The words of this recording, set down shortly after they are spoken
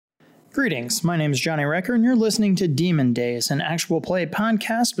Greetings, my name is Johnny Recker, and you're listening to Demon Days, an actual play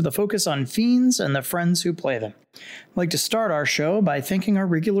podcast with a focus on fiends and the friends who play them. I'd like to start our show by thanking our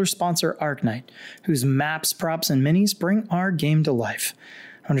regular sponsor, Arknight, whose maps, props, and minis bring our game to life.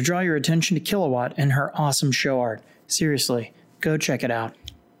 I want to draw your attention to Kilowatt and her awesome show art. Seriously, go check it out.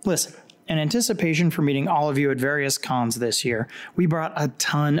 Listen, in anticipation for meeting all of you at various cons this year, we brought a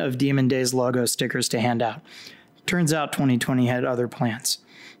ton of Demon Days logo stickers to hand out. Turns out 2020 had other plans.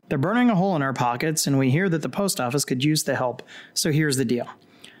 They're burning a hole in our pockets, and we hear that the post office could use the help. So here's the deal.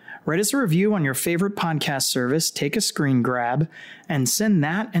 Write us a review on your favorite podcast service, take a screen grab, and send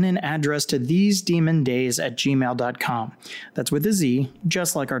that and an address to thesedemon@gmail.com. That's with a Z,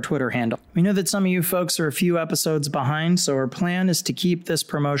 just like our Twitter handle. We know that some of you folks are a few episodes behind, so our plan is to keep this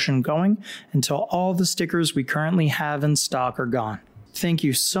promotion going until all the stickers we currently have in stock are gone. Thank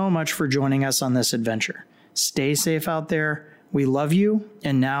you so much for joining us on this adventure. Stay safe out there. We love you,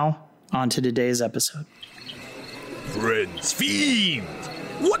 and now, on to today's episode. Friends, fiends!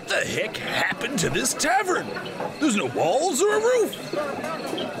 What the heck happened to this tavern? There's no walls or a roof.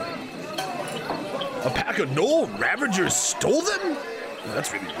 A pack of Gnoll Ravagers stole them?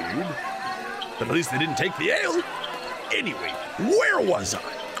 That's really weird. But at least they didn't take the ale. Anyway, where was I?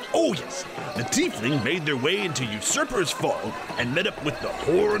 Oh yes, the Tiefling made their way into Usurper's Fall and met up with the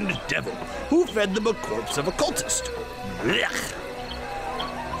Horned Devil, who fed them a corpse of a cultist. Blech.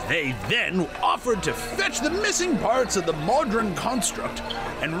 They then offered to fetch the missing parts of the modern construct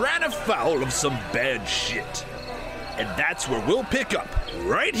and ran afoul of some bad shit. And that's where we'll pick up,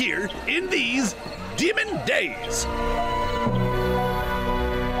 right here in these Demon Days.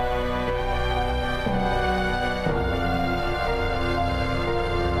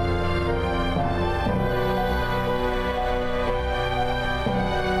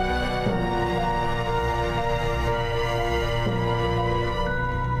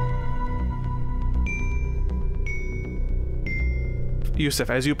 Yusuf,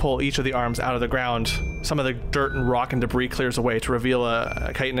 as you pull each of the arms out of the ground, some of the dirt and rock and debris clears away to reveal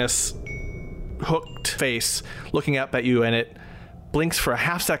a chitinous, hooked face looking up at you, and it blinks for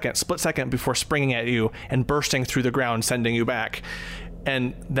a split second before springing at you and bursting through the ground, sending you back.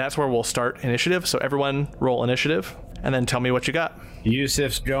 And that's where we'll start initiative. So everyone roll initiative, and then tell me what you got.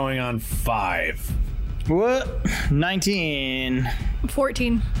 Yusuf's going on 5. What? 19.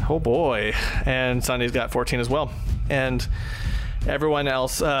 14. Oh boy. And Sunny's got 14 as well. And everyone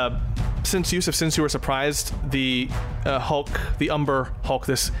else, since you were surprised, the Hulk, the Umber Hulk,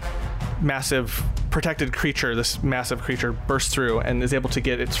 this massive protected creature, bursts through and is able to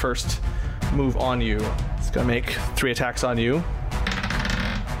get its first move on you. It's gonna make 3 attacks on you.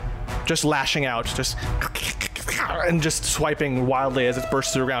 Just lashing out, and just swiping wildly as it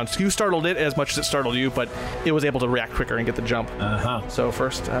bursts through the ground. So you startled it as much as it startled you, but it was able to react quicker and get the jump. So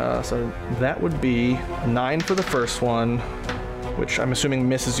first, so that would be 9 for the first one, which I'm assuming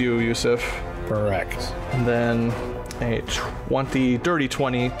misses you, Yusuf. Correct. And then a dirty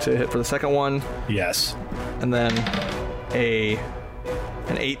 20 to hit for the second one. Yes. And then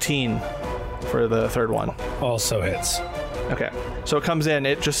an 18 for the third one. Also hits. Okay. So it comes in,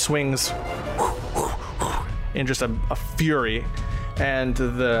 it just swings in just a fury. And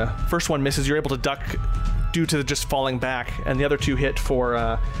the first one misses. You're able to duck due to just falling back. And the other 2 hit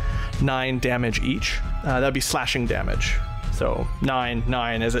for 9 damage each. That'd be slashing damage. So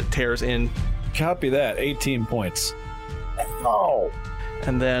 9 as it tears in. Copy that. 18 points. Oh.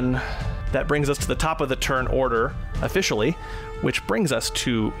 And then that brings us to the top of the turn order officially, which brings us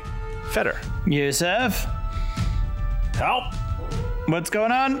to Feder. Yusuf? Help! What's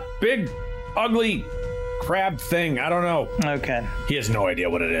going on? Big, ugly crab thing. I don't know. Okay. He has no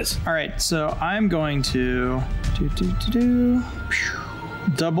idea what it is. All right, so I'm going to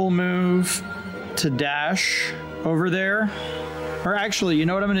double move to dash over there. Or actually, you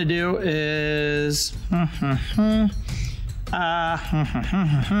know what I'm going to do is I'll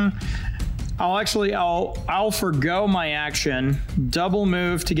forgo my action, double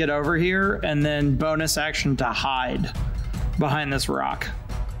move to get over here, and then bonus action to hide behind this rock.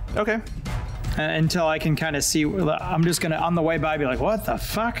 Okay. Until I can kind of see. I'm just going to, on the way by, be like, what the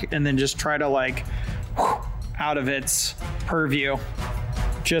fuck? And then just try to out of its purview.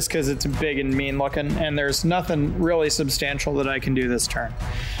 Just because it's big and mean looking, and there's nothing really substantial that I can do this turn.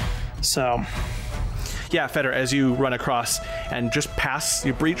 So, yeah, Feder, as you run across and just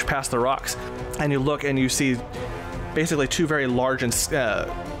you breach past the rocks, and you look and you see basically 2 very large and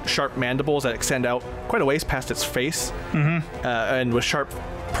sharp mandibles that extend out quite a ways past its face, and with sharp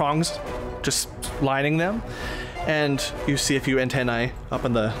prongs just lining them. And you see a few antennae up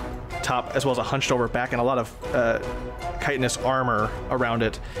on the top, as well as a hunched over back and a lot of chitinous armor around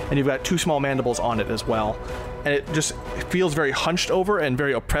it, and you've got 2 small mandibles on it as well. And it just feels very hunched over and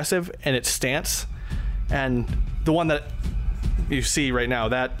very oppressive in its stance. And the one that you see right now,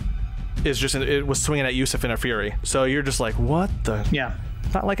 that is just, it was swinging at Yusuf in a fury. So you're just like, what the? Yeah.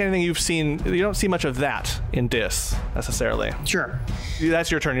 Not like anything you've seen. You don't see much of that in Dis necessarily. Sure. That's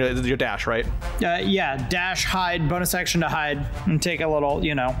your turn. Your dash, right? Yeah, dash, hide, bonus action to hide, and take a little,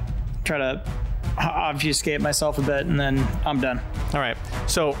 try to obfuscate myself a bit, and then I'm done. All right.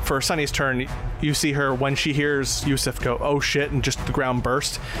 So for Sunny's turn, you see her when she hears Yusuf go, oh shit, and just the ground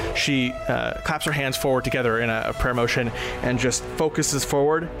burst. She claps her hands forward together in a prayer motion and just focuses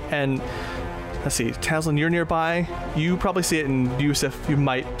forward. And let's see, Tazlin, you're nearby. You probably see it, in Yusuf, you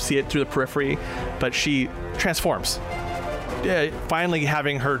might see it through the periphery, but she transforms. Finally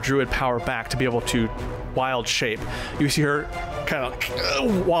having her druid power back to be able to wild shape. You see her kind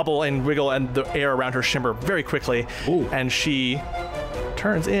of wobble and wiggle, and the air around her shimmer very quickly. Ooh. And she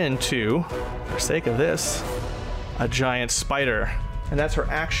turns into, for sake of this, a giant spider. And that's her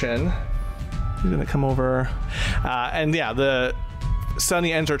action. She's gonna come over. And yeah, the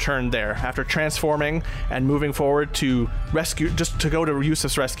Sunny ends her turn there after transforming and moving forward to rescue, just to go to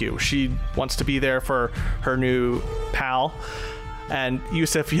Yusuf's rescue. She wants to be there for her new pal. And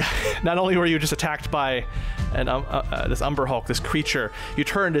Yusuf, not only were you just attacked by this Umber Hulk, this creature, you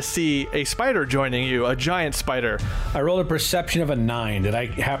turn to see a spider joining you, a giant spider. I rolled a perception of a 9. Did I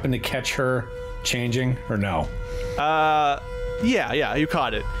happen to catch her changing or no? Yeah, you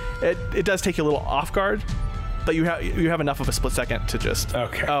caught it. It does take you a little off guard, but you have enough of a split second to just,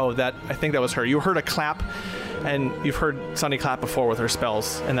 okay. Oh, I think that was her. You heard a clap, and you've heard Sunny clap before with her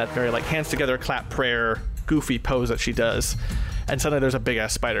spells, and that very like hands together clap prayer goofy pose that she does. And suddenly there's a big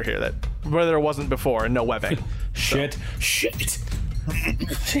ass spider here that where there wasn't before, and no webbing. Shit. She's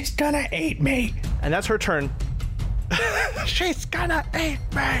gonna eat me. And that's her turn. She's gonna eat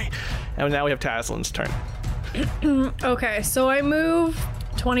me. And now we have Tazlin's turn. Okay, so I move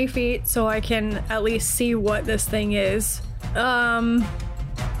 20 feet so I can at least see what this thing is. And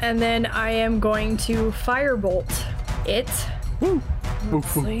then I am going to firebolt it. Woo. Let's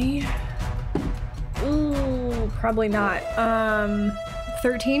see. Ooh, probably not.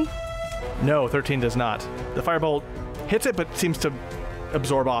 13? No, 13 does not. The firebolt hits it, but seems to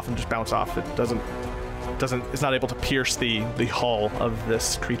absorb off and just bounce off. It it's not able to pierce the hull of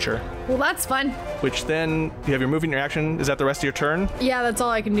this creature. Well, that's fun. Which then, you have your moving, your action. Is that the rest of your turn? Yeah, that's all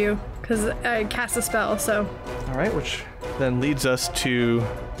I can do, because I cast a spell, so. All right, which then leads us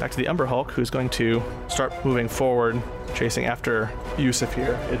back to the Umber Hulk, who's going to start moving forward, chasing after Yusuf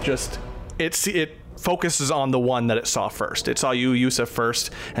here. It focuses on the one that it saw first. It saw you, Yusuf,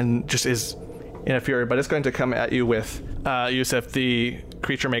 first, and just is in a fury, but it's going to come at you with Yusuf. The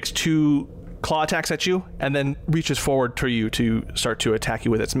creature makes 2 claw attacks at you and then reaches forward to you to start to attack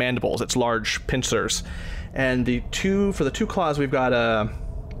you with its mandibles, its large pincers. And for the 2 claws, we've got a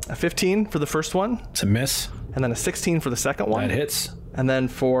 15 for the first one. It's a miss. And then a 16 for the second one. That hits. And then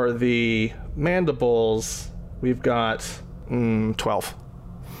for the mandibles, we've got 12.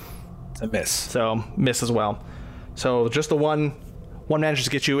 It's a miss. So miss as well. So just the one manages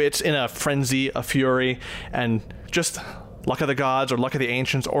to get you. It's in a frenzy, a fury, and just luck of the gods or luck of the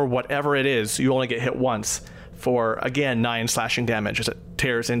ancients or whatever it is, you only get hit once for, again, 9 slashing damage as it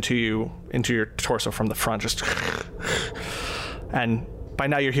tears into your torso from the front. Just and by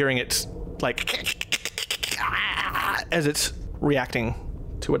now you're hearing it like as it's reacting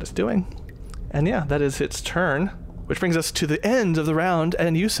to what it's doing. And yeah, that is its turn, which brings us to the end of the round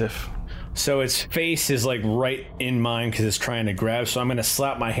and Yusuf. So its face is like right in mine because it's trying to grab. So I'm going to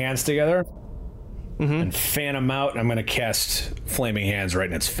slap my hands together and fan them out. And I'm going to cast Flaming Hands right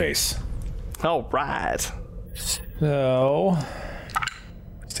in its face. All right. So,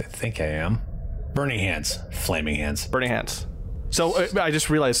 at least I think I am. Burning Hands. Flaming Hands. Burning Hands. So I just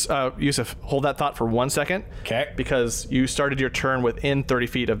realized, Yusuf, hold that thought for 1 second. Okay. Because you started your turn within 30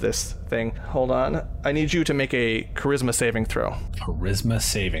 feet of this thing. Hold on. I need you to make a charisma saving throw. Charisma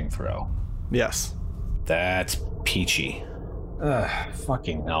saving throw. Yes. That's peachy.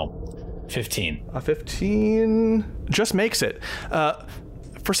 Fucking hell. 15. A 15 just makes it.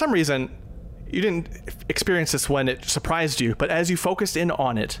 For some reason, you didn't experience this when it surprised you, but as you focused in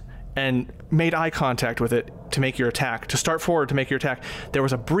on it and made eye contact with it to make your attack, to start forward to make your attack, there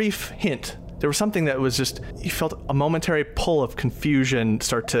was a brief hint. There was something that was just, you felt a momentary pull of confusion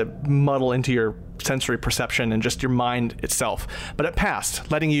start to muddle into your sensory perception and just your mind itself. But it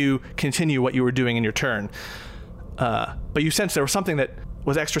passed, letting you continue what you were doing in your turn. But you sensed there was something that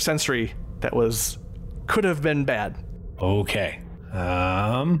was extrasensory that could have been bad. Okay.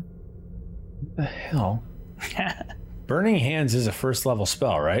 What the hell? Burning Hands is a first level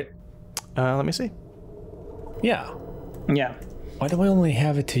spell, right? Let me see. Yeah. Yeah. Why do I only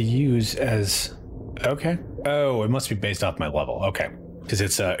have it to use as... Okay. Oh, it must be based off my level. Okay. Because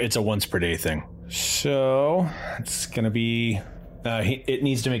it's a once per day thing. So it's going to be... it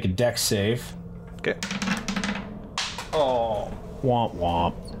needs to make a dex save. Okay. Oh. Womp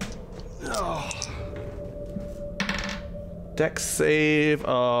womp. Oh. Dex save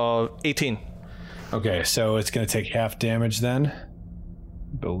of 18. Okay, so it's going to take half damage then.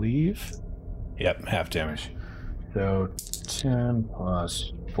 Believe. Yep, half damage. So 10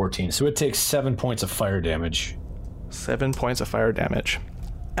 plus 14. So it takes 7 points of fire damage. 7 points of fire damage.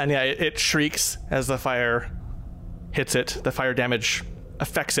 And yeah, it shrieks as the fire hits it. The fire damage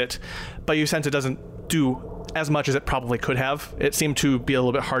affects it, but you sense it doesn't do as much as it probably could have. It seemed to be a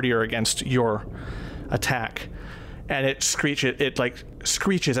little bit hardier against your attack. And it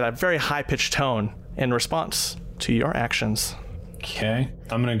screeches at a very high-pitched tone in response to your actions. Okay,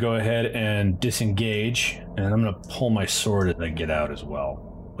 I'm going to go ahead and disengage, and I'm going to pull my sword as I get out as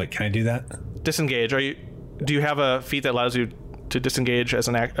well. Wait, can I do that? Disengage. Do you have a feat that allows you to disengage as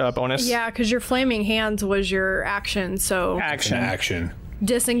an bonus? Yeah, because your flaming hands was your action, so Action.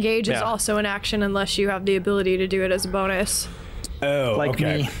 disengage is also an action unless you have the ability to do it as a bonus. Oh, Like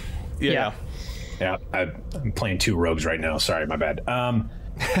okay. me. Yeah. Yeah, I'm playing two rogues right now. Sorry, my bad.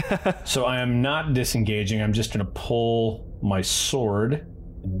 So I am not disengaging. I'm just going to pull my sword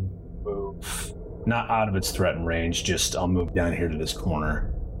and move, not out of its threatened range, just I'll move down here to this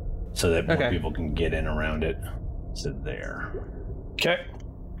corner so that more people can get in around it. So there. Okay.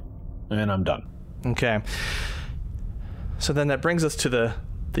 And I'm done. Okay. So then that brings us to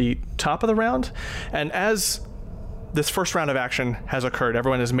the top of the round. And as this first round of action has occurred,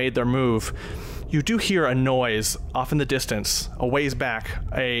 everyone has made their move. You do hear a noise off in the distance, a ways back,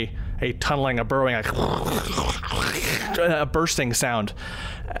 a tunneling, a burrowing, a bursting sound.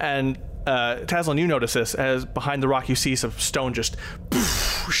 And Tazlin, you notice this as behind the rock you see some stone just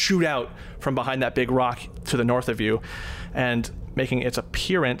shoot out from behind that big rock to the north of you. And making its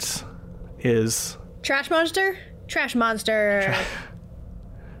appearance is... Trash monster? Trash monster.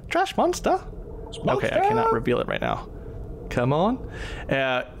 Trash monster? Okay, I cannot reveal it right now. Come on.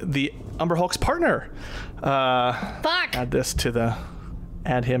 The Umber Hulk's partner. Fuck. Add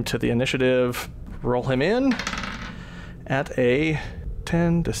him to the initiative. Roll him in. At a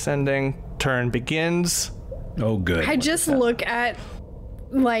 10 descending. Turn begins. Oh, good. I just look at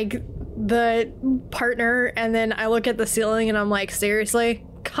like the partner and then I look at the ceiling and I'm like, seriously?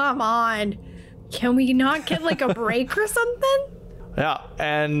 Come on. Can we not get like a break or something? Yeah,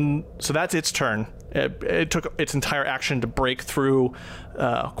 and so that's its turn. It took its entire action to break through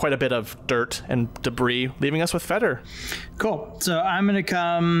quite a bit of dirt and debris, leaving us with Feder. Cool. So I'm going to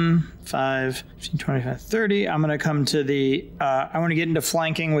come 5, 15, 25, 30. I'm going to come to the... I want to get into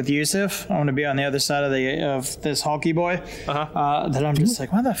flanking with Yusuf. I want to be on the other side of this hulky boy. That I'm just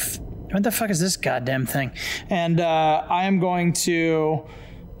like, what the fuck is this goddamn thing? And I am going to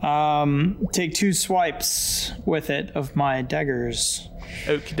take 2 swipes with it of my daggers.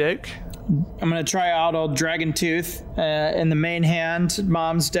 Okie doke. I'm going to try out old Dragon Tooth in the main hand,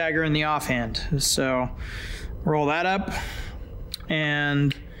 Mom's dagger in the offhand. So roll that up.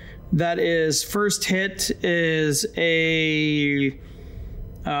 And that is, first hit is a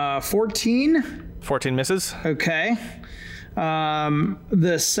 14. 14 misses. Okay.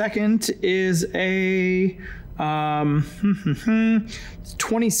 The second is a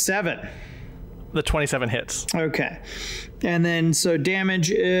 27. The 27 hits. Okay. And then, so damage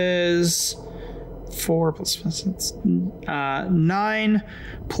is 4 plus 9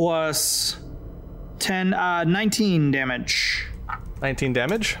 plus 10, 19 damage. 19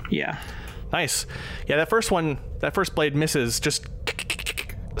 damage? Yeah. Nice. Yeah, that first blade misses, just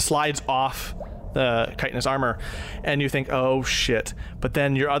slides off the chitinous armor, and you think, oh shit. But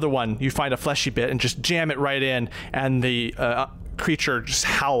then your other one, you find a fleshy bit and just jam it right in, and the creature just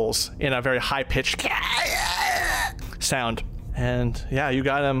howls in a very high-pitched sound. And yeah, you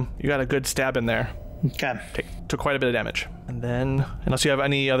got him. You got a good stab in there. Okay. Took quite a bit of damage. And then, unless you have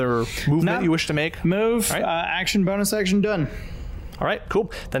any other movement you wish to make. Move, right. Action, bonus action, done. All right,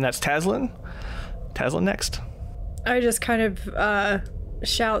 cool. Then that's Tazlin. Tazlin next. I just kind of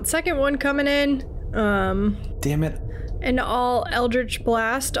shout, second one coming in. Damn it. And I'll Eldritch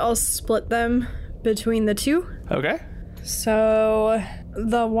Blast. I'll split them between the 2. Okay. So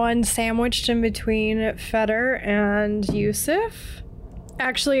the one sandwiched in between Feder and Yusuf.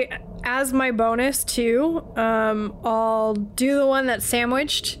 Actually, as my bonus too, I'll do the one that's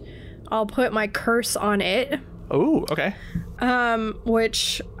sandwiched. I'll put my curse on it. Oh, okay.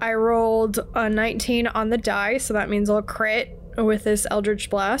 which I rolled a 19 on the die, so that means I'll crit with this Eldritch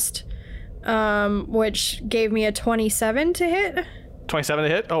Blast, which gave me a 27 to hit. 27 to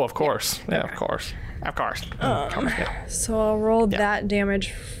hit? Oh, of course. Yeah, of course. Of course. So I'll roll that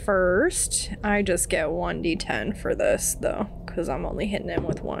damage first. I just get 1d10 for this, though, because I'm only hitting him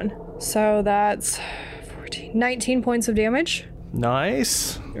with 1. So that's 19 points of damage.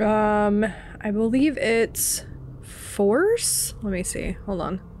 Nice. I believe it's force. Let me see. Hold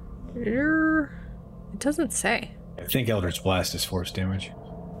on. It doesn't say. I think Eldritch Blast is force damage.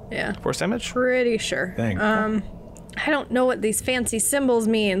 Yeah. Force damage? Pretty sure. Dang. I don't know what these fancy symbols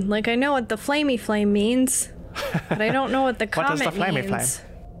mean. Like, I know what the flamey flame means, but I don't know what the comet What does the flamey means.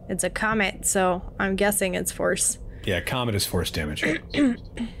 flame? It's a comet, so I'm guessing it's force. Yeah, comet is force damage.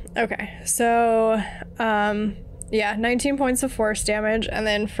 Okay, so, 19 points of force damage, and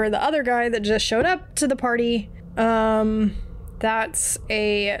then for the other guy that just showed up to the party, that's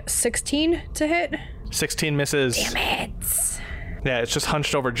a 16 to hit. 16 misses. Damn it. Yeah, it's just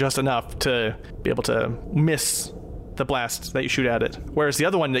hunched over just enough to be able to miss the blast that you shoot at it. Whereas the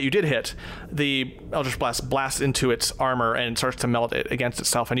other one that you did hit, the Eldritch Blast blasts into its armor and starts to melt it against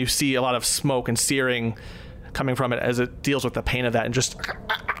itself, and you see a lot of smoke and searing coming from it as it deals with the pain of that, and just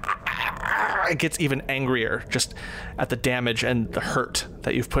it gets even angrier just at the damage and the hurt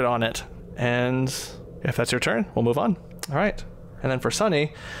that you've put on it. And if that's your turn, we'll move on. All right. And then for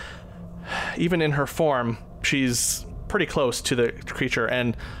Sunny, even in her form, she's pretty close to the creature,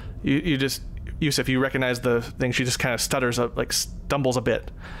 and you just, Yusuf, you recognize the thing. She just kind of stutters up, like stumbles a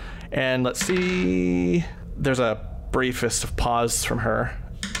bit. And let's see, there's a briefest of pause from her,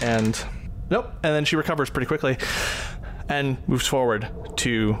 and nope. And then she recovers pretty quickly and moves forward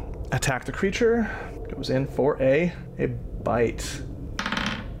to attack the creature. Goes in for a bite.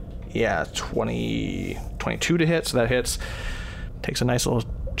 Yeah, 22 to hit, so that hits. Takes a nice little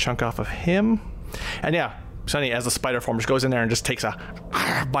chunk off of him. And yeah, Sunny, as the spider form, just goes in there and just takes a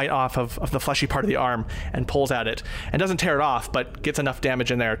bite off of the fleshy part of the arm and pulls at it. And doesn't tear it off, but gets enough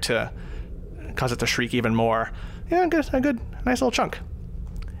damage in there to cause it to shriek even more. Yeah, a good, nice little chunk.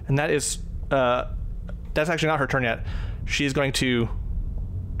 And that is, that's actually not her turn yet. She's going to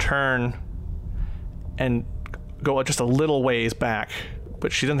turn and go just a little ways back.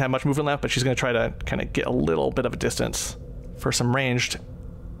 But she doesn't have much movement left, but she's going to try to kind of get a little bit of a distance for some ranged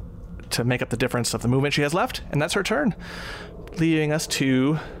to make up the difference of the movement she has left. And that's her turn, leading us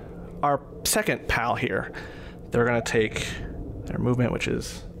to our second pal here. They're going to take their movement, which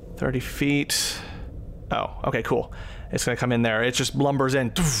is 30 feet. Oh, okay, cool. It's going to come in there. It just lumbers in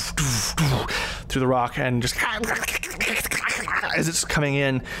through the rock and just as it's coming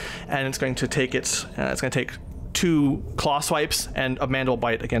in, and it's going to take it's going to take 2 claw swipes and a mandible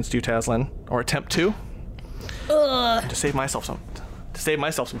bite against you, Tazlin, or attempt to. To save myself some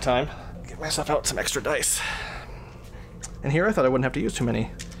time, get myself out some extra dice. And here I thought I wouldn't have to use too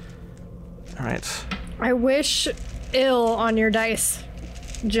many. All right. I wish ill on your dice,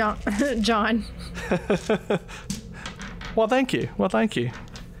 John. Well, thank you. Thank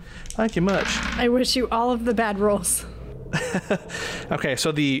you much. I wish you all of the bad rolls. Okay,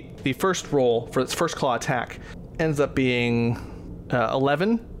 so the first roll for its first claw attack ends up being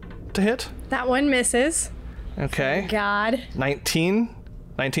 11 to hit. That one misses. Okay. God. 19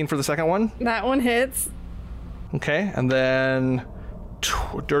 for the second one. That one hits. Okay, and then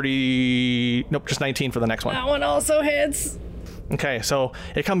just 19 for the next one. That one also hits. Okay, so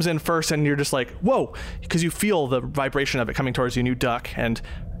it comes in first, and you're just like, whoa, because you feel the vibration of it coming towards you, and you duck and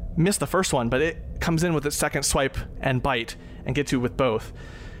miss the first one, but it comes in with its second swipe and bite and gets you with both.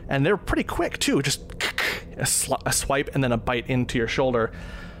 And they're pretty quick, too. Just a swipe and then a bite into your shoulder.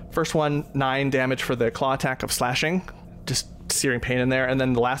 First one, 9 damage for the claw attack of slashing, just searing pain in there. And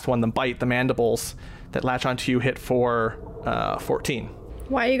then the last one, the bite, the mandibles that latch onto you, hit for 14.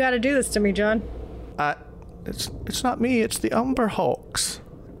 Why you gotta do this to me, John? It's not me, it's the Umberhulks.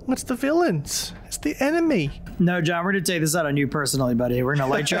 It's the villains. It's the enemy. No, John, we're going to take this out on you personally, buddy. We're going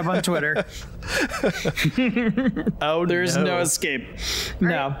to light you up on Twitter. Oh, There's no escape.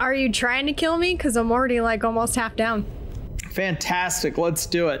 No. Are you trying to kill me? Because I'm already like almost half down. Fantastic. Let's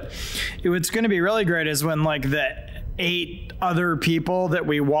do it. What's going to be really great is when like the 8 other people that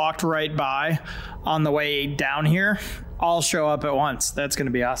we walked right by on the way down here all show up at once. That's going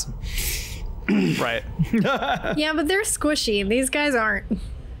to be awesome. Right. Yeah, but they're squishy. These guys aren't.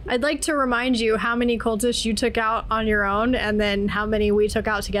 I'd like to remind you how many cultists you took out on your own and then how many we took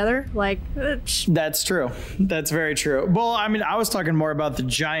out together. That's true. That's very true. Well, I mean, I was talking more about the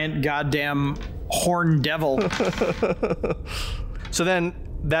giant goddamn horned devil. So then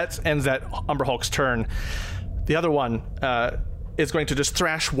that ends that Umberhulk's turn. The other one is going to just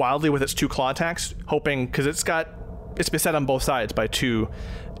thrash wildly with its 2 claw attacks, hoping, because it's beset on both sides by 2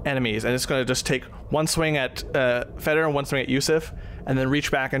 enemies, and it's going to just take one swing at Feder and one swing at Yusuf, and then reach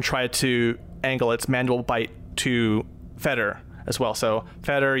back and try to angle its mandible bite to Feder as well. So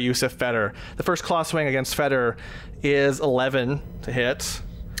Feder, Yusuf, Feder. The first claw swing against Feder is 11 to hit.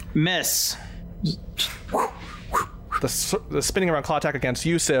 Miss. The spinning around claw attack against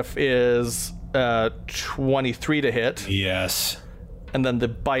Yusuf is 23 to hit. Yes. And then the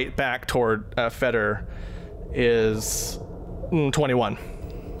bite back toward Feder is 21.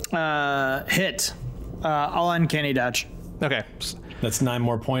 Hit. I'll uncanny dodge. Okay. That's 9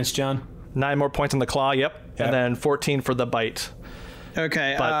 more points, John. 9 more points on the claw, yep. And then 14 for the bite.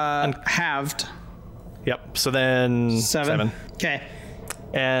 Okay, But halved. Yep, so then 7. Okay.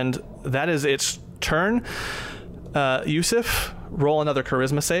 And that is its turn. Yusuf, roll another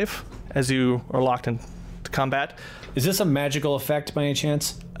charisma save as you are locked into combat. Is this a magical effect by any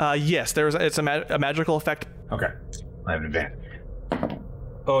chance? Yes, it's a magical effect. Okay. I have an advantage.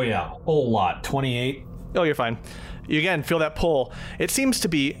 Oh, yeah. Whole lot. 28. Oh, you're fine. You again feel that pull. It seems to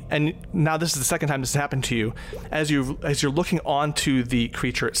be, and now this is the second time this has happened to you, as you're looking onto the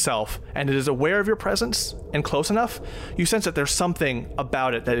creature itself, and it is aware of your presence and close enough, you sense that there's something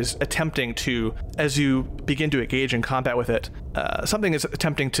about it that is attempting to, as you begin to engage in combat with it, something is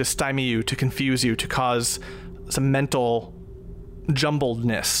attempting to stymie you, to confuse you, to cause some mental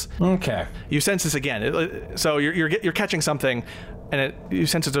jumbledness. Okay. You sense this again. So you're catching something, and you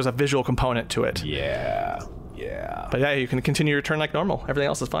sense that there's a visual component to it. Yeah. But yeah, you can continue your turn like normal. Everything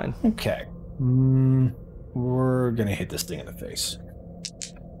else is fine. Okay. We're gonna hit this thing in the face.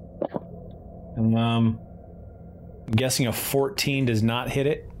 I'm guessing a 14 does not hit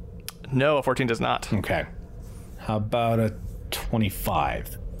it? No, a 14 does not. Okay. How about a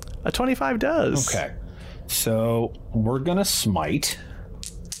 25? A 25 does. Okay. So we're gonna smite.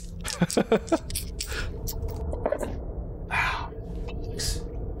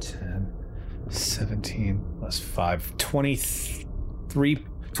 17 plus 5,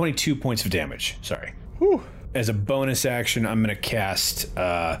 22 points of damage. Sorry. Whew. As a bonus action, I'm going to cast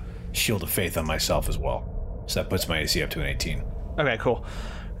Shield of Faith on myself as well. So that puts my AC up to an 18. Okay, cool.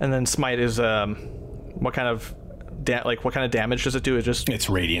 And then smite is what kind of what kind of damage does it do? It's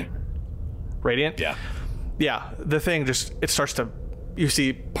radiant. Radiant? Yeah. Yeah. The thing it starts to, you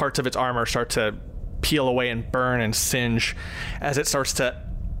see parts of its armor start to peel away and burn and singe as it starts to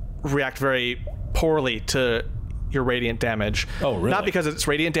react very poorly to your radiant damage. Oh, really? Not because it's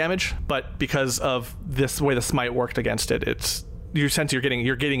radiant damage, but because of this way the smite worked against it. You sense you're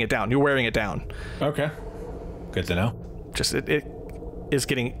getting it down. You're wearing it down. Okay. Good to know. Just it is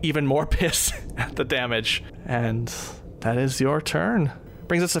getting even more pissed at the damage, and that is your turn.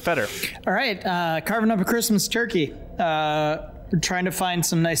 Brings us to Feder. All right, carving up a Christmas turkey. We're trying to find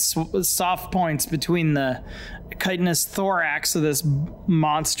some nice soft points between the chitinous thorax of this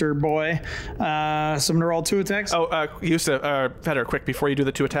monster boy. So I'm gonna roll 2 attacks. Oh, Yusuf, Feder, quick, before you do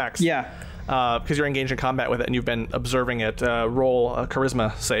the 2 attacks. Yeah. Because you're engaged in combat with it and you've been observing it, roll a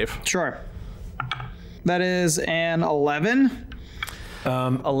charisma save. Sure. That is an 11.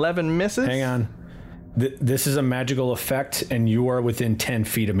 11 misses. Hang on. This is a magical effect, and you are within 10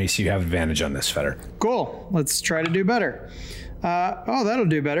 feet of me, so you have advantage on this, Feder. Cool. Let's try to do better. That'll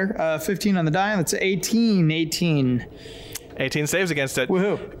do better. 15 on the die. That's 18. 18 saves against it.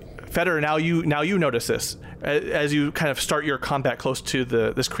 Woohoo. Feder, now you notice this as you kind of start your combat close to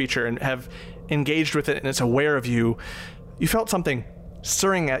this creature and have engaged with it, and it's aware of you. You felt something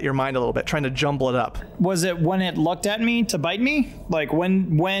stirring at your mind a little bit, trying to jumble it up. Was it when it looked at me to bite me? Like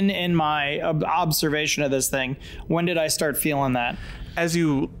when in my observation of this thing, when did I start feeling that? As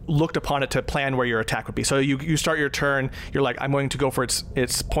you looked upon it to plan where your attack would be. So you start your turn, you're like, I'm going to go for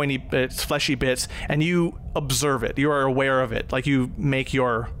its pointy, its fleshy bits, and you observe it. You are aware of it. Like you make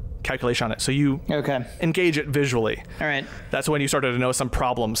your calculation on it. So you engage it visually. All right. That's when you started to notice some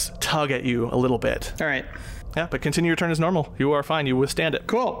problems tug at you a little bit. All right. Yeah, but continue your turn as normal. You are fine. You withstand it.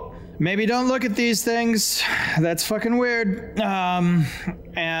 Cool. Maybe don't look at these things. That's fucking weird.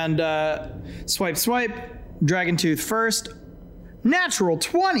 Swipe. Dragon Tooth first. Natural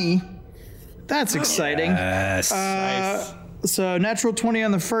 20. That's exciting. Yes. Nice. So natural 20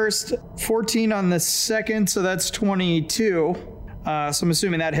 on the first, 14 on the second, so that's 22. So I'm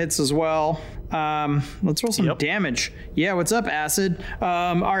assuming that hits as well. Let's roll some damage. Yeah, what's up, Acid?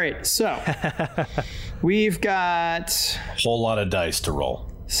 All right, so we've got a whole lot of dice to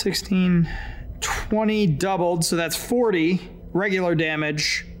roll. 16, 20 doubled, so that's 40 regular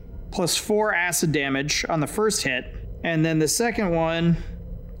damage plus 4 acid damage on the first hit. And then the second one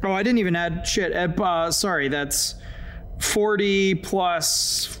Oh, I didn't even add shit. Sorry, that's 40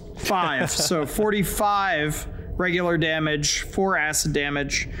 plus 5. So 45 regular damage, 4 acid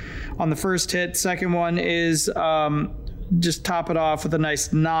damage on the first hit. Second one is just top it off with a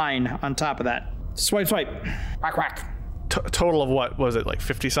nice 9 on top of that. Swipe. Whack, whack. Total of what was it, like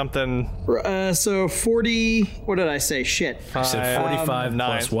 50 something? So 40, what did I say? Shit. You said 45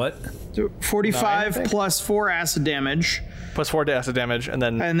 plus what? 45 9, plus 4 acid damage. Plus 4 acid damage, and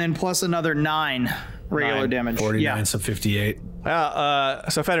then plus another 9 regular 9. damage. 49, so 58.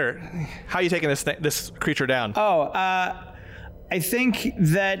 So Feder, how are you taking this creature down? I think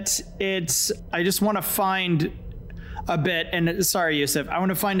that I just want to find a bit, and sorry, Yusuf, I want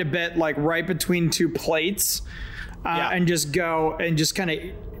to find a bit like right between 2 plates, and just kind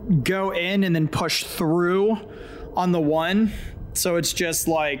of go in and then push through on the one. So it's just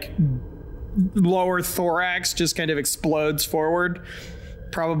like lower thorax just kind of explodes forward,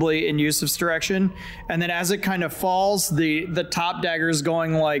 probably in Yusuf's direction. And then as it kind of falls, the top dagger is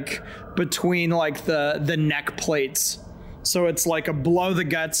going like between like the neck plates. So it's like a blow the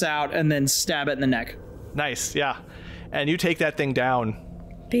guts out and then stab it in the neck. Nice, yeah. And you take that thing down.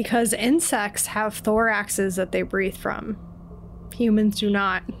 Because insects have thoraxes that they breathe from. Humans do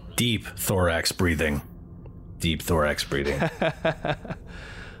not. Deep thorax breathing.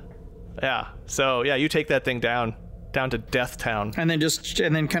 Yeah. So yeah, you take that thing down to Death Town. And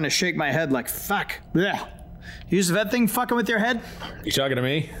then kind of shake my head like, fuck. Yeah. Yusuf, that thing fucking with your head? You talking to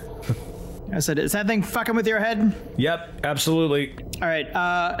me? I said, is that thing fucking with your head? Yep, absolutely. All right.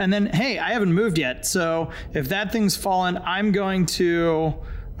 And then, hey, I haven't moved yet. So if that thing's fallen, I'm going to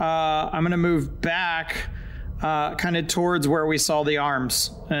move back kind of towards where we saw the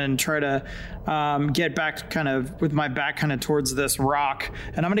arms and try to get back kind of with my back kind of towards this rock.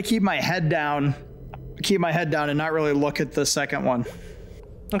 And I'm going to keep my head down and not really look at the second one.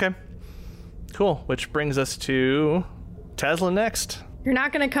 Okay. Cool. Which brings us to Tesla next. You're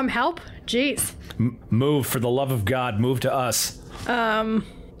not gonna come help? Jeez. Move, for the love of God, move to us.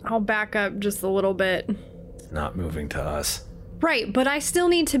 I'll back up just a little bit. It's not moving to us. Right, but I still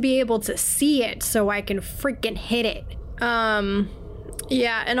need to be able to see it so I can freaking hit it.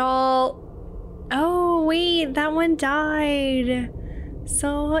 Yeah, and oh wait, that one died.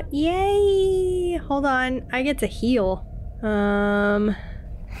 So yay. Hold on, I get to heal.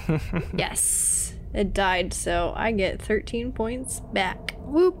 Yes, it died, so I get 13 points back.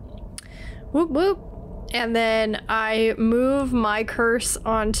 Whoop. Whoop whoop. And then I move my curse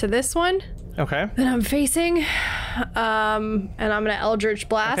onto this one Okay. that I'm facing. And I'm gonna Eldritch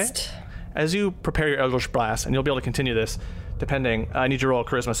Blast. Okay. As you prepare your Eldritch Blast, and you'll be able to continue this, depending, I need you to roll a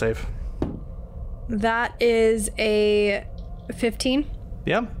Charisma save. That is a 15.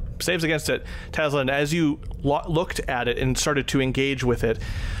 Yeah, saves against it. Taslan, as you looked at it and started to engage with it,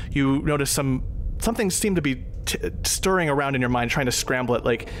 you noticed something seemed to be stirring around in your mind, trying to scramble it.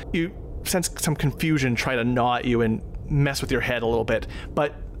 Like, you sense some confusion try to gnaw at you and mess with your head a little bit.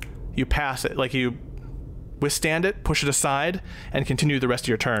 But you pass it, like you withstand it, push it aside, and continue the rest of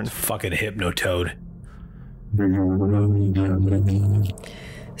your turn. Fucking Hypnotoad.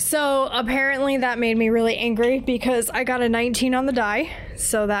 So apparently that made me really angry because I got a 19 on the die.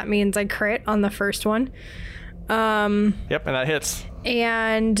 So that means I crit on the first one. Yep, and that hits.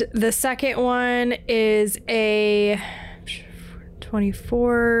 And the second one is a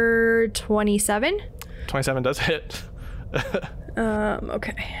 24, 27. 27 does hit.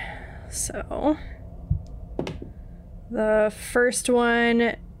 Okay. So the first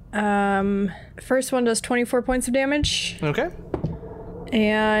one does 24 points of damage. Okay.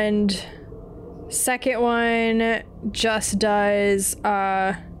 And second one just does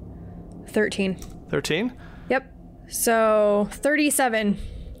 13. 13? Yep. So 37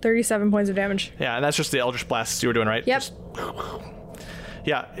 points of damage. Yeah, and that's just the Eldritch Blasts you were doing, right? Yep.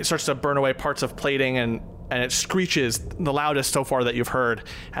 Yeah, it starts to burn away parts of plating, and it screeches the loudest so far that you've heard.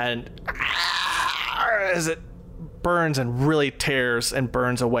 And as it burns and really tears and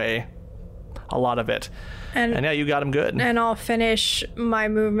burns away a lot of it. And yeah, you got him good. And I'll finish my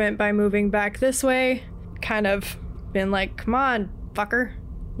movement by moving back this way. Kind of been like, come on, fucker.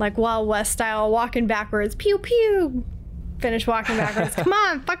 Like Wild West style, walking backwards. Pew, pew. Finish walking backwards. Come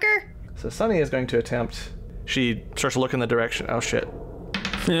on, fucker. So Sunny is going to attempt. She starts to look in the direction. Oh, shit.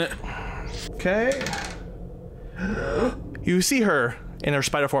 Okay. You see her in her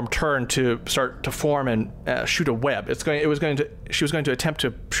spider form turn to start to form and shoot a web. She was going to attempt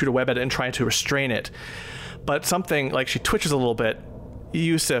to shoot a web at it and try to restrain it. But something, like, she twitches a little bit.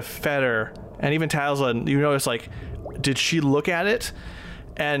 Yusuf, Feder, and even Taslan, you notice, like, did she look at it?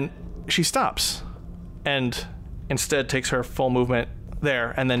 And she stops and instead takes her full movement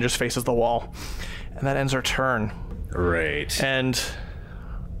there and then just faces the wall. And that ends her turn. Great. And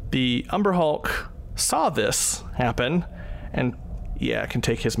the Umber Hulk saw this happen and, can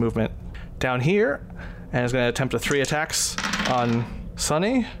take his movement down here and is going to attempt 3 attacks on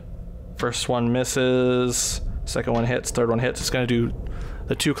Sunny. First one misses, second one hits, third one hits. It's going to do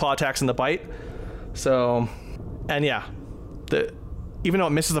the 2 claw attacks and the bite. So, and even though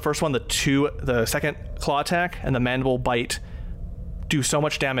it misses the first one, the second claw attack and the mandible bite do so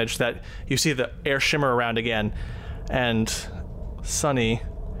much damage that you see the air shimmer around again and Sunny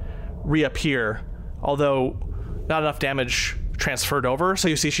reappear, although not enough damage transferred over. So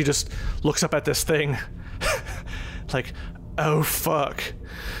you see she just looks up at this thing like, oh fuck.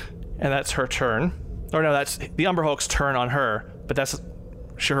 And that's her turn. Or no, that's the Umber Hulk's turn on her, but that's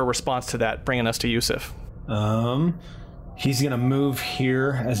her response to that, bringing us to Yusuf. He's gonna move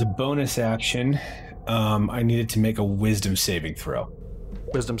here as a bonus action. I needed to make a wisdom saving throw.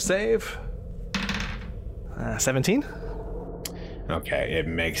 Wisdom save. 17. Okay, it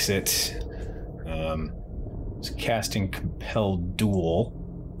makes it. It's casting Compelled Duel.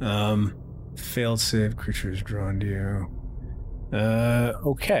 Failed save, creature is drawn to you.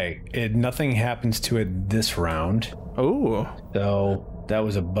 Okay. Nothing happens to it this round. Oh. So that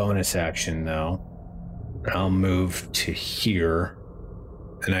was a bonus action, though. I'll move to here,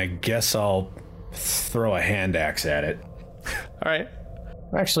 and I guess I'll throw a hand axe at it. All right.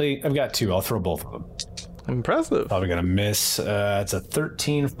 Actually, I've got 2. I'll throw both of them. Impressive. Probably gonna miss. It's a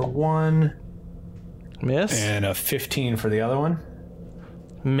 13 for one. Miss. And a 15 for the other one.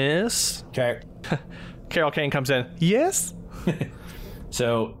 Miss. Okay. Carol Kane comes in. Yes.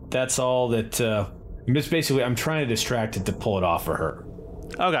 So that's all that. Just basically, I'm trying to distract it to pull it off for her.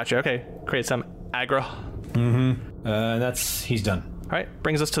 Oh, gotcha. Okay. Create some aggro. Mm-hmm. He's done. All right.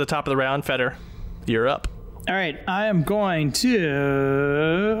 Brings us to the top of the round. Feder, you're up. All right, I am going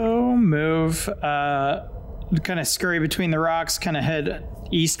to move, kind of scurry between the rocks, kind of head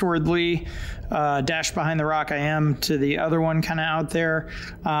eastwardly, dash behind the rock I am to the other one kind of out there.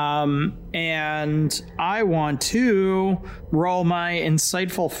 And I want to roll my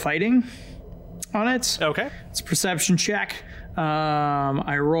insightful fighting on it. Okay. It's a perception check.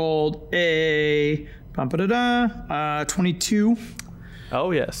 I rolled a 22.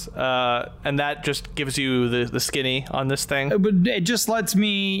 Oh, yes. And that just gives you the skinny on this thing? But it just lets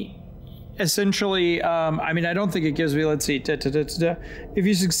me essentially, I don't think it gives me, let's see. If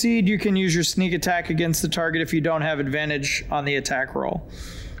you succeed, you can use your sneak attack against the target if you don't have advantage on the attack roll.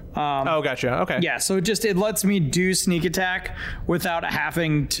 Oh, gotcha. Okay. Yeah, so it lets me do sneak attack without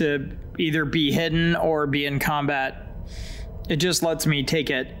having to either be hidden or be in combat. It just lets me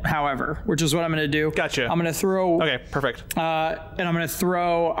take it, however, which is what I'm going to do. Gotcha. I'm going to throw... Okay, perfect. And I'm going to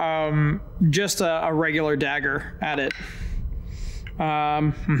throw just a regular dagger at it.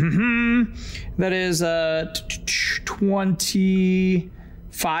 That is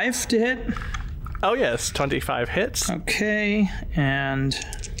 25 to hit. Oh, yes. 25 hits. Okay, and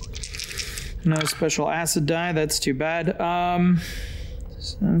no special acid die. That's too bad.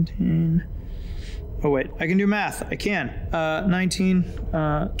 17... Oh, wait, I can do math. I can. 19,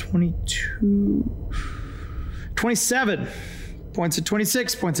 22, 27 points of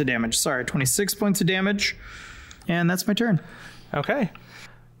 26 points of damage. Sorry, 26 points of damage. And that's my turn. Okay. And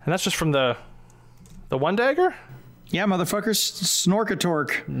that's just from the one dagger? Yeah, motherfucker,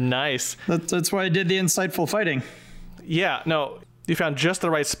 Snorkatork. Nice. That's why I did the insightful fighting. Yeah, no, you found just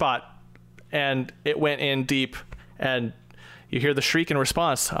the right spot, and it went in deep, and you hear the shriek in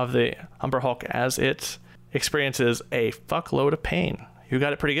response of the Umber Hulk as it experiences a fuckload of pain. You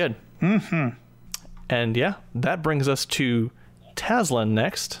got it pretty good. Mm-hmm. And yeah, that brings us to Tazlin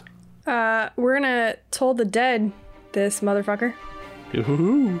next. We're gonna toll the dead this motherfucker.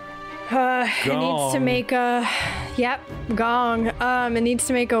 Ooh. It needs to make a... Yep, gong. It needs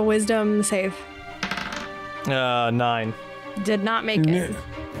to make a wisdom save. 9. Did not make it.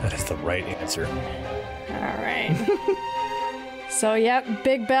 That is the right answer. All right. So, yep,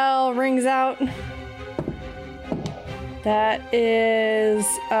 big bell rings out. That is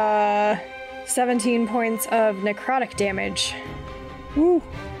 17 points of necrotic damage. Woo.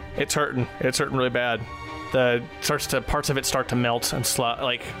 It's hurting. It's hurting really bad. Parts of it start to melt and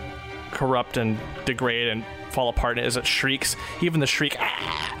corrupt and degrade and fall apart as it shrieks. Even the shriek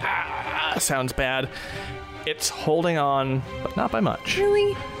sounds bad. It's holding on, but not by much.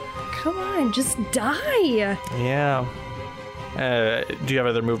 Really? Come on, just die. Yeah. Do you have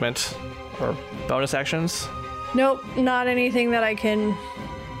other movement or bonus actions? Nope, not anything that I can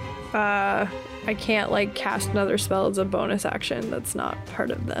I can't like cast another spell as a bonus action. That's not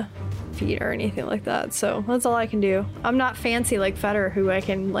part of the feat or anything like that. So that's all I can do. I'm not fancy like Fetter, who I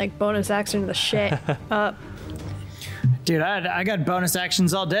can like bonus action the shit up. Dude, I got bonus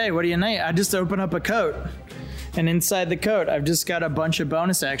actions all day. What do you need? I just open up a coat. And inside the coat, I've just got a bunch of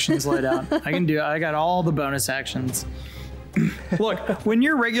bonus actions laid out. I got all the bonus actions. Look, when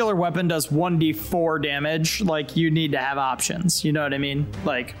your regular weapon does 1d4 damage, like, you need to have options. You know what I mean?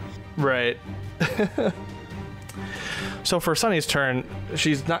 Like, right. So for Sunny's turn,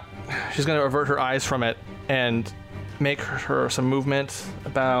 she's going to avert her eyes from it and make her some movement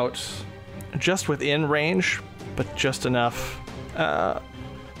about just within range, but just enough.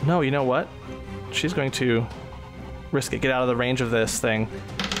 No, you know what? She's going to risk it, get out of the range of this thing.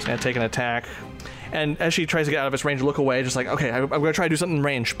 She's going to take an attack. And as she tries to get out of its range, look away, just like, okay, I'm going to try to do something in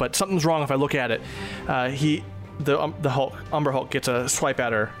range, but something's wrong if I look at it. The Hulk, Umber Hulk, gets a swipe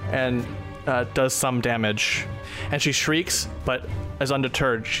at her and does some damage. And she shrieks, but is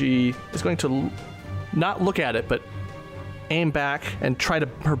undeterred. She is going to not look at it, but aim back and try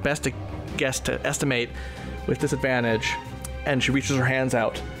her best to guess, to estimate with disadvantage. And she reaches her hands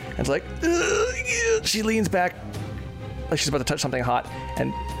out and it's like, ugh. She leans back like she's about to touch something hot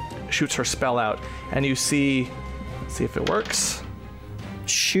and shoots her spell out. And you see, let's see if it works.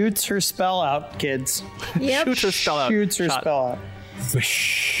 Shoots her spell out, kids. Yep. Shoots her spell out. Shoots her Shot. spell out.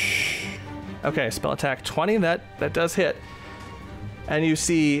 Okay, spell attack 20, that does hit. And you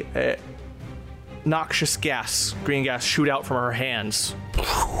see noxious gas, green gas, shoot out from her hands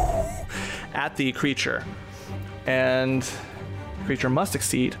at the creature. And the creature must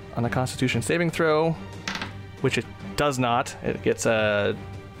succeed on a Constitution saving throw, which it does not. It gets a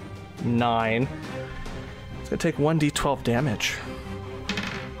 9. It's going to take 1d12 damage.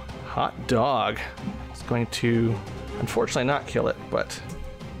 Hot dog. It's going to, unfortunately, not kill it, but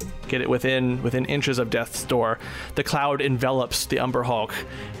get it within inches of death's door. The cloud envelops the Umber Hulk,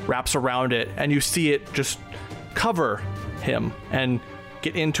 wraps around it, and you see it just cover him and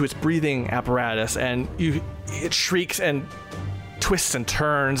get into its breathing apparatus, and it shrieks and twists and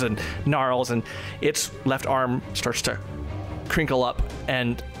turns and gnarls, and its left arm starts to crinkle up,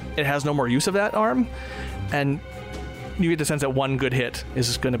 and it has no more use of that arm, and you get the sense that one good hit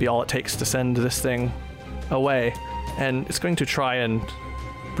is going to be all it takes to send this thing away, and it's going to try and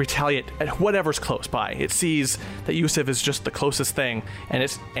retaliate at whatever's close by. It sees that Yusuf is just the closest thing, and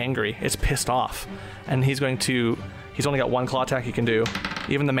it's angry, it's pissed off, and he's only got one claw attack he can do.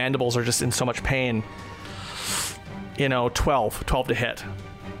 Even the mandibles are just in so much pain. 12 to hit.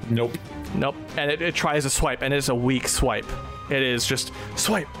 Nope. And it tries to swipe, and it's a weak swipe. It is just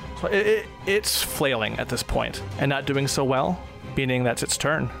swipe. It's flailing at this point and not doing so well, meaning that's its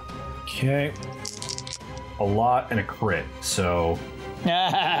turn. Okay. A lot and a crit, so...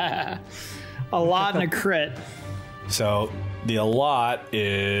 A lot and a crit. So the a lot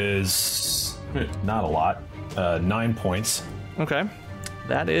is... not a lot. 9 points. Okay.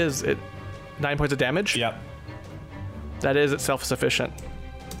 That is it. 9 points of damage? Yep. That is itself sufficient.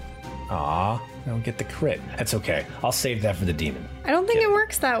 Aw, I don't get the crit. That's okay. I'll save that for the demon. I don't think it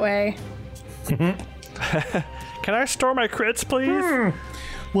works that way. Can I store my crits, please?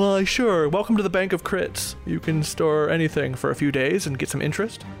 Well, sure. Welcome to the bank of crits. You can store anything for a few days and get some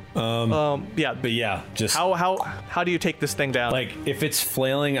interest. Yeah. But yeah, just how do you take this thing down? like if it's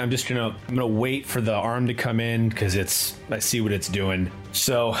flailing, I'm gonna wait for the arm to come in because I see what it's doing.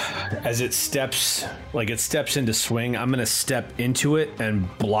 So as it steps into swing, I'm gonna step into it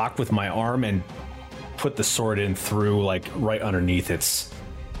and block with my arm and put the sword in through like right underneath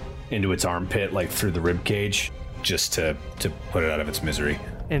into its armpit, like through the rib cage, just to put it out of its misery.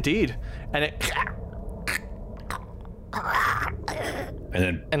 Indeed. And it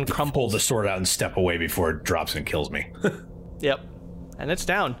And then pull the sword out and step away before it drops and kills me. Yep. And it's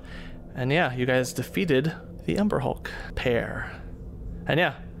down. And yeah, you guys defeated the Umber Hulk pair. And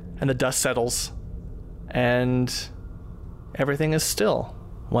yeah, and the dust settles. And everything is still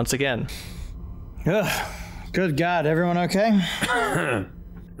once again. Ugh. Good God, everyone okay?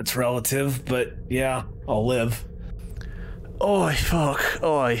 It's relative, but yeah, I'll live. Oi, fuck.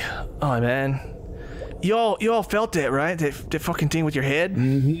 Oi, man. You all felt that, right? That fucking thing with your head?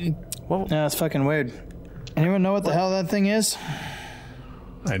 Mm-hmm. Well, Yeah, it's fucking weird. Anyone know what the hell that thing is?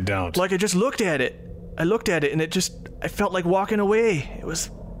 I don't. like I just looked at it. I looked at it and I felt like walking away. It was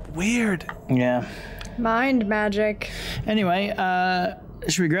weird. Yeah. Mind magic. Anyway,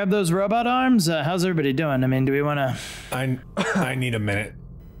 should we grab those robot arms? How's everybody doing? I mean, do we want to... I need a minute.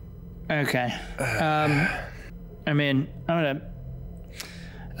 Okay. I mean,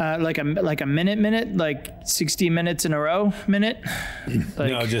 Like a minute, like 60 minutes in a row, minute?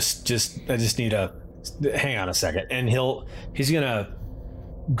 Like, No, I just need a, hang on a second. And he's gonna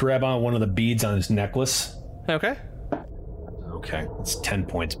grab on one of the beads on his necklace. Okay. Okay, that's 10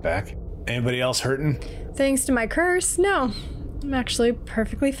 points back. Anybody else hurting? Thanks to my curse, no. I'm actually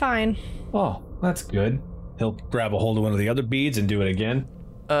perfectly fine. Oh, that's good. He'll grab a hold of one of the other beads and do it again.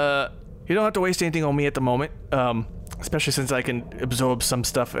 You don't have to waste anything on me at the moment. Especially since I can absorb some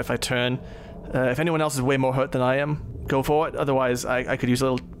stuff if I turn. If anyone else is way more hurt than I am, go for it. Otherwise, I could use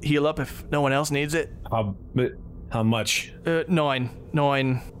a little heal up if no one else needs it. How much? 9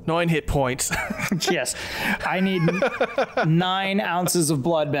 hit points. yes. I need 9 ounces of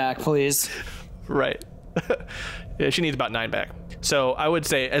blood back, please. Right. Yeah, she needs about 9 back. So I would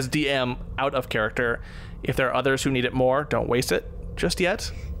say, as DM, out of character, if there are others who need it more, don't waste it just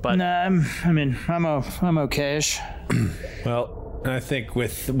yet. But Nah, I'm okay-ish. Well, I think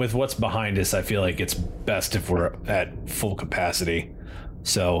with what's behind us, I feel like it's best if we're at full capacity.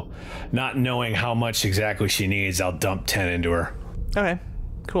 So, not knowing how much exactly she needs, I'll dump 10 into her. okay,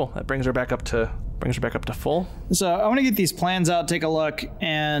 cool. That brings her back up to full. So I want to get these plans out, take a look,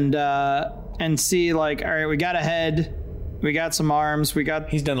 and see, like, all right, we got a head, we got some arms,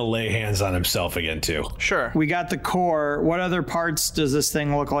 He's done to lay hands on himself again, too. Sure. we got the core. What other parts does this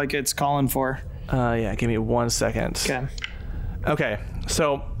thing look like it's calling for? Yeah. Give me 1 second. Okay. Okay,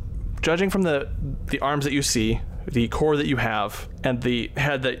 so judging from the arms that you see, the core that you have, and the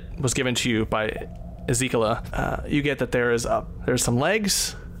head that was given to you by Ezekiel, you get that there's some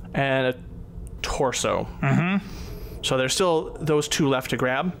legs and a torso. Mm-hmm. So there's still those 2 left to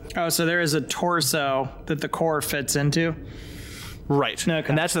grab. Oh, so there is a torso that the core fits into. Right. Okay.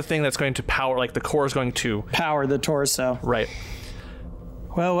 And that's the thing that's going to power, like the core is going to... Power the torso. Right.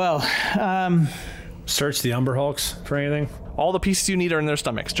 Well. Search the Umber Hulks for anything? All the pieces you need are in their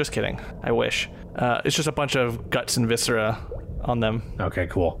stomachs. Just kidding. I wish. It's just a bunch of guts and viscera on them. Okay,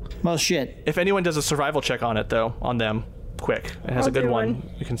 cool. Well, shit. If anyone does a survival check on it, though, on them, quick. It has I'll a good do one. one.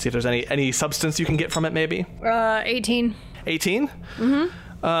 You can see if there's any substance you can get from it, maybe. 18. 18?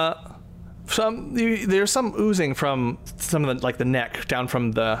 Mm-hmm. There's some oozing from some of the neck down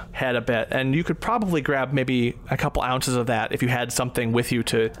from the head a bit, and you could probably grab maybe a couple ounces of that if you had something with you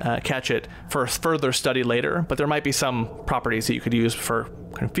to catch it for further study later. But there might be some properties that you could use for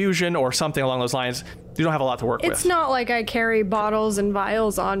confusion or something along those lines. You don't have a lot to work with. It's not like I carry bottles and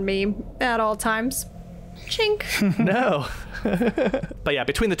vials on me at all times. Chink. No. But yeah,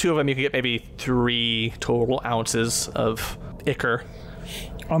 between the 2 of them, you can get maybe 3 total ounces of ichor.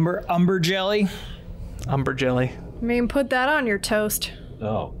 Umber jelly. Umber jelly. I mean, put that on your toast.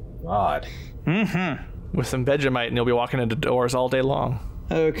 Oh, God. With some Vegemite, and you'll be walking into doors all day long.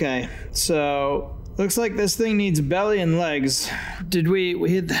 Okay, so looks like this thing needs belly and legs. Do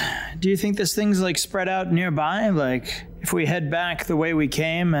you think this thing's like spread out nearby? Like, if we head back the way we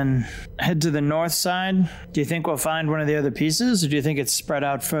came and head to the north side, do you think we'll find one of the other pieces, or do you think it's spread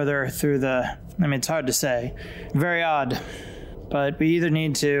out further through it's hard to say. Very odd. But we either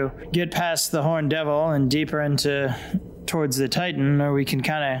need to get past the Horned Devil and deeper towards the Titan, or we can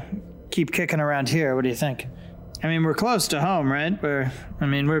kind of keep kicking around here. What do you think? I mean, we're close to home, right?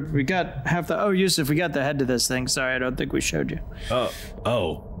 We got half the... Oh, Yusuf, we got the head to this thing. Sorry, I don't think we showed you.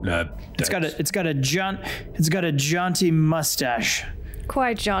 It's got a jaunty mustache.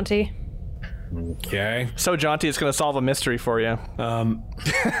 Quite jaunty. Okay. So jaunty, it's going to solve a mystery for you. I'm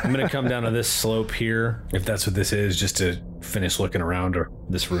going to come down to this slope here, if that's what this is, just to finish looking around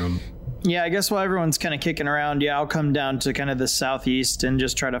this room. Yeah, I guess while everyone's kind of kicking around, I'll come down to kind of the southeast and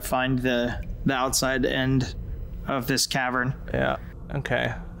just try to find the outside end of this cavern. Yeah.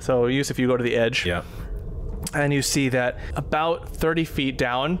 Okay. So, Yusuf, you go to the edge. Yeah. And you see that about 30 feet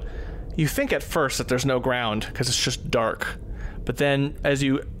down, you think at first that there's no ground because it's just dark. But then as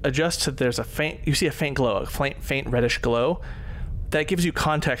you adjust to, you see a faint glow, a faint reddish glow. That gives you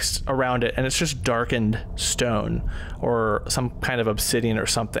context around it, and it's just darkened stone or some kind of obsidian or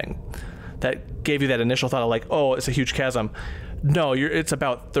something. That gave you that initial thought of like, oh, it's a huge chasm. No, it's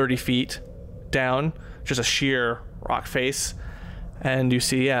about 30 feet down, just a sheer rock face. And you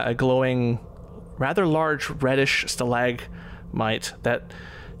see, a glowing, rather large reddish stalagmite that,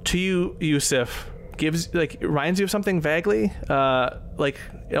 to you, Yusuf, reminds you of something vaguely. Like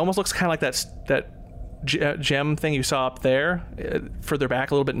it almost looks kind of like that gem thing you saw up there, further back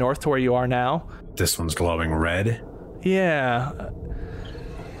a little bit north to where you are now. This one's glowing red. Yeah.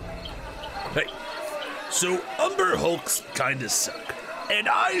 Hey, so Umber Hulks kinda suck. And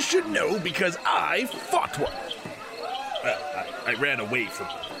I should know because I fought one. Well, I ran away from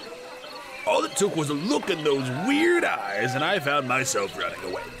one. All it took was a look in those weird eyes, and I found myself running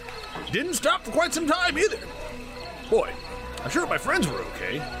away. Didn't stop for quite some time either. Boy, I'm sure my friends were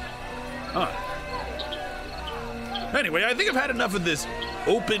okay. Huh. Anyway, I think I've had enough of this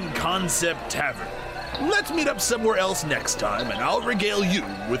open concept tavern. Let's meet up somewhere else next time, and I'll regale you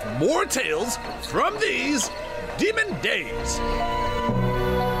with more tales from these Demon Days.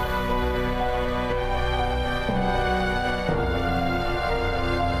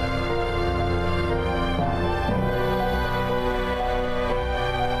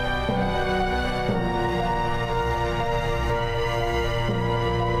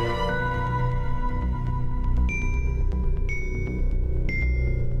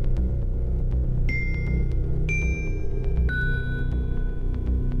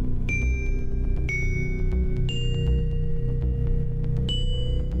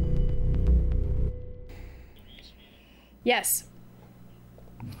 Yes.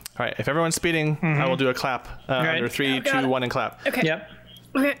 All right. If everyone's speeding, I will do a clap. Under 3, 2, 1, and clap. Okay. Yep.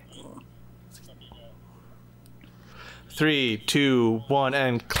 Okay. 3, 2, 1,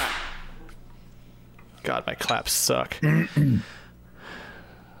 and clap. God, my claps suck.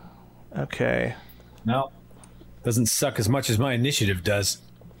 Okay. No. Doesn't suck as much as my initiative does.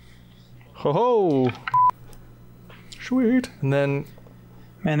 Ho ho. Sweet. And then,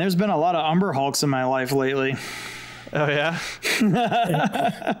 Man, there's been a lot of Umber Hulks in my life lately. oh yeah.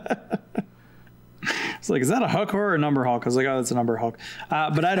 It's like, is that a Hulk or an Umber Hulk? I was like, oh, that's an Umber Hulk.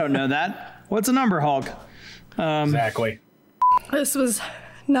 But I don't know that. What's an Umber Hulk? Exactly. This was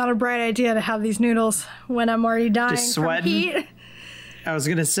not a bright idea to have these noodles when I'm already dying Just from sweating? heat. I was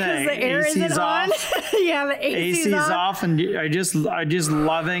gonna say The air AC's isn't on. off. Yeah, the AC's AC's on. off, and I just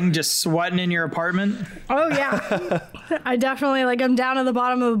loving just sweating in your apartment. Oh yeah. I definitely I'm down at the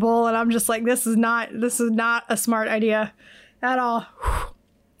bottom of the bowl and I'm just like, this is not a smart idea at all.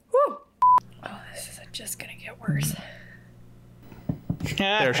 Whew. Oh, this is just gonna get worse.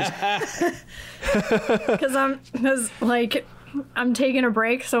 There she's. Because I'm taking a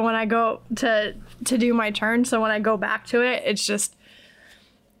break, so when I go to do my turn, so when I go back to it, it's just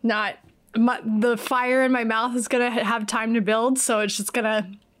not the fire in my mouth is gonna have time to build, so it's just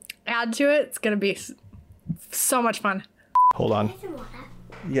gonna add to it. It's gonna be so much fun. Hold on.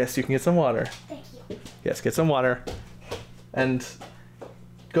 Yes, you can get some water. Thank you. Yes, get some water. And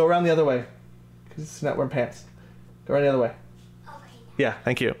go around the other way. Because it's not wearing pants. Go around the other way. Okay. Yeah,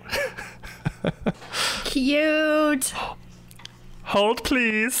 thank you. Cute. Hold,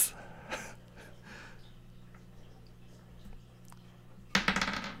 please.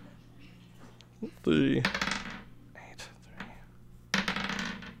 Three, 8, 3.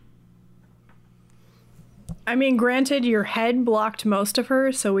 I mean, granted, your head blocked most of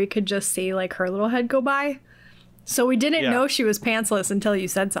her, so we could just see her little head go by. So we didn't know she was pantsless until you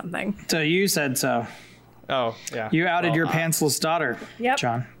said something. So you said so. Oh, yeah. You outed your pantsless daughter, Yep.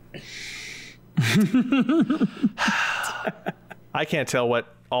 John. I can't tell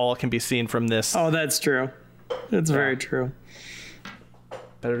what all can be seen from this. Oh, that's true. That's very true.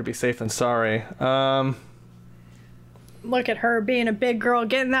 Better to be safe than sorry. Look at her being a big girl,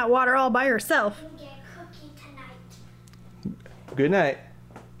 getting that water all by herself. Can we get a cookie tonight? Good night.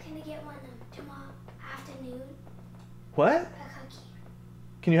 Can we get one tomorrow afternoon? What? A cookie.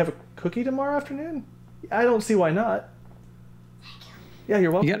 Can you have a cookie tomorrow afternoon? I don't see why not. Yeah,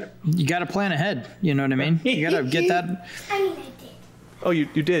 you're welcome. You got to plan ahead. You know what I mean? You got to get that. I mean, I did. Oh, you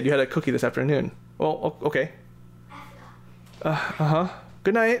did. You had a cookie this afternoon. Well, okay. I forgot.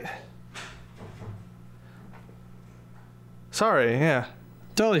 Good night. Sorry, yeah.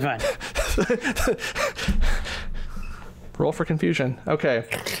 Totally fine. Roll for confusion. Okay.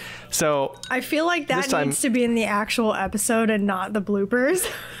 So, I feel like that This time- needs to be in the actual episode and not the bloopers.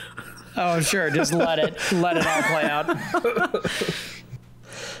 Oh, sure. Just let it all play out.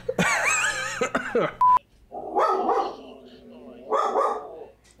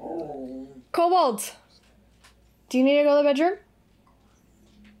 Kobold, do you need to go to the bedroom?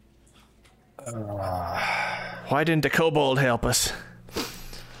 why didn't the kobold help us?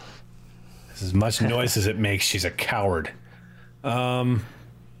 As much noise as it makes, she's a coward.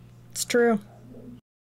 It's true.